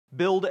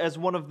Billed as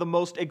one of the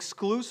most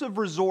exclusive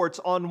resorts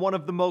on one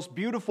of the most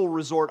beautiful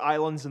resort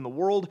islands in the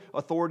world,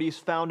 authorities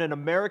found an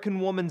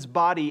American woman's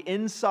body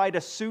inside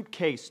a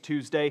suitcase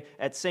Tuesday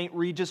at St.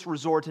 Regis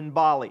Resort in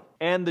Bali.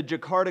 And the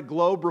Jakarta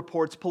Globe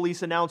reports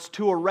police announced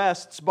 2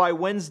 arrests by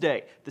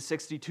Wednesday, the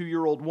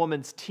 62-year-old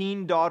woman's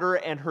teen daughter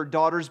and her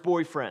daughter's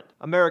boyfriend.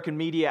 American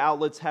media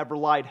outlets have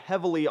relied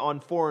heavily on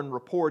foreign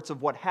reports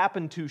of what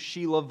happened to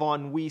Sheila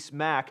von Weiss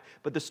Mack,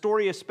 but the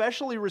story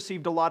especially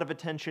received a lot of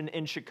attention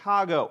in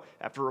Chicago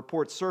after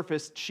reports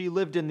surfaced she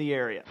lived in the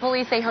area.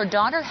 Police say her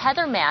daughter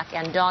Heather Mack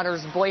and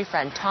daughter's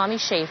boyfriend Tommy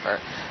Schaefer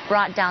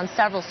brought down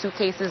several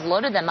suitcases,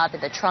 loaded them up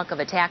in the trunk of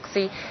a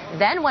taxi,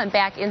 then went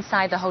back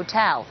inside the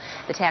hotel.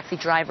 The taxi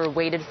driver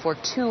waited for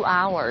 2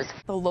 hours.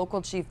 The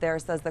local chief there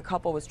says the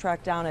couple was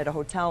tracked down at a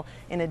hotel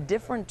in a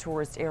different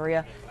tourist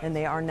area, and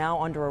they are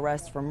now under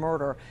arrest for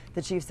murder.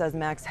 The chief says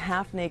Mack's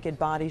half-naked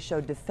body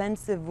showed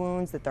defensive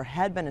wounds, that there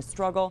had been a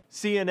struggle.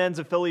 CNN's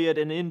affiliate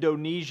in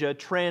Indonesia,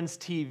 Trans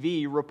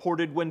TV,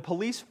 reported when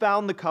police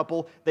found the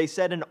couple, they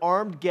said an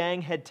armed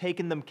gang had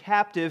taken them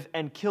captive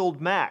and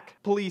killed Mack.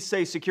 Police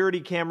say security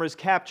cameras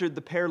captured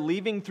the pair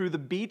leaving through the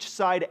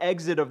beachside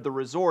exit of the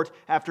resort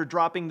after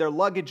dropping their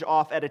luggage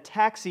off at a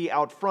taxi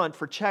out front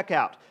for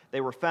checkout. They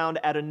were found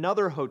at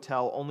another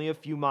hotel only a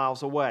few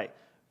miles away.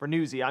 For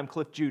Newsy, I'm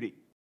Cliff Judy.